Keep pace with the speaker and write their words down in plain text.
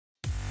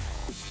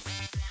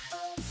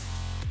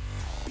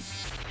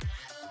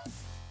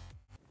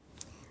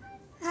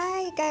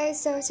Alright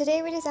guys, so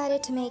today we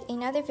decided to make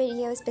another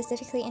video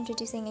specifically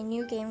introducing a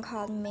new game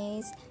called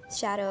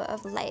Shadow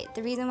of Light.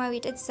 The reason why we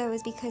did so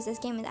is because this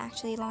game is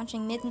actually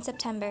launching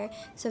mid-September,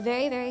 so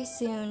very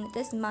soon,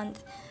 this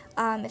month.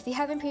 If you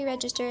haven't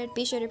pre-registered,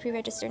 be sure to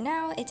pre-register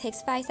now. It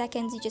takes 5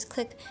 seconds. You just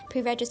click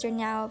pre-register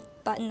now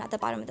button at the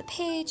bottom of the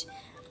page.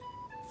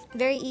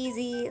 Very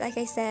easy, like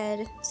I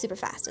said, super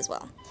fast as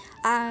well.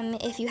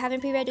 If you haven't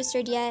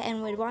pre-registered yet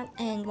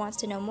and wants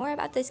to know more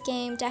about this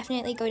game,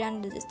 definitely go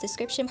down to the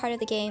description part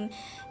of the game.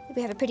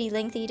 We have a pretty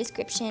lengthy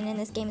description, and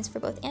this game is for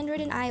both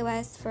Android and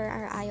iOS for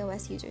our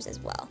iOS users as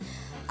well.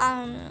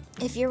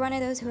 If you're one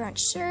of those who aren't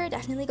sure,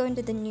 definitely go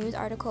into the news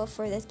article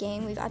for this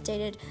game. We've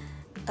updated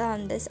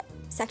this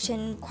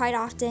section quite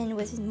often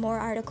with more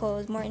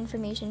articles, more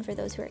information for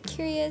those who are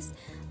curious.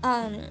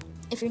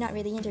 If you're not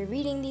really into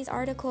reading these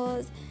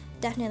articles,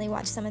 definitely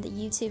watch some of the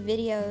YouTube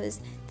videos.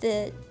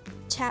 The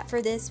chat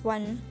for this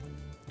one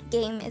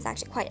game is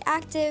actually quite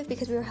active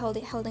because we were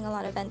holding a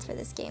lot of events for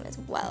this game as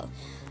well.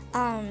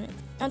 On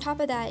top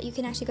of that, you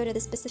can actually go to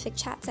the specific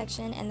chat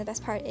section, and the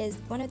best part is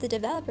one of the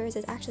developers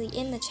is actually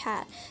in the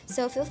chat,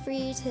 so feel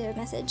free to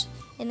message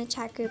in the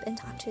chat group and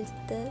talk to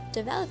the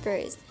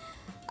developers.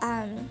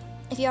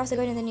 If you also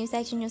go to the news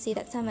section, you'll see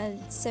that some of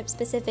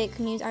specific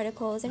news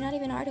articles, they're not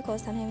even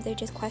articles, sometimes they're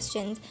just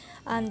questions.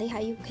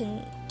 You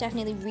can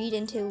definitely read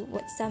into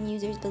what some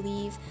users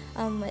believe,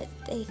 what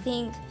they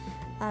think,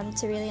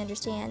 to really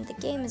understand the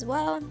game as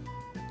well.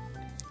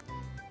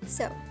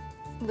 So,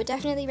 would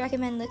definitely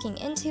recommend looking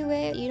into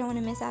it. You don't want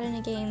to miss out on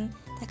a game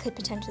that could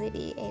potentially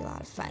be a lot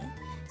of fun.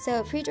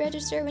 So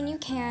pre-register when you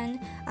can.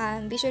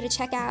 Be sure to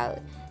check out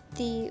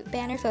the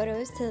banner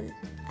photos to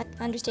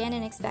understand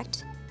and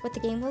expect what the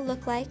game will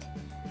look like,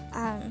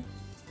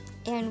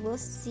 and we'll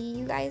see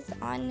you guys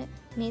on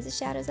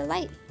Shadows of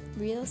Light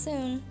real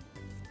soon.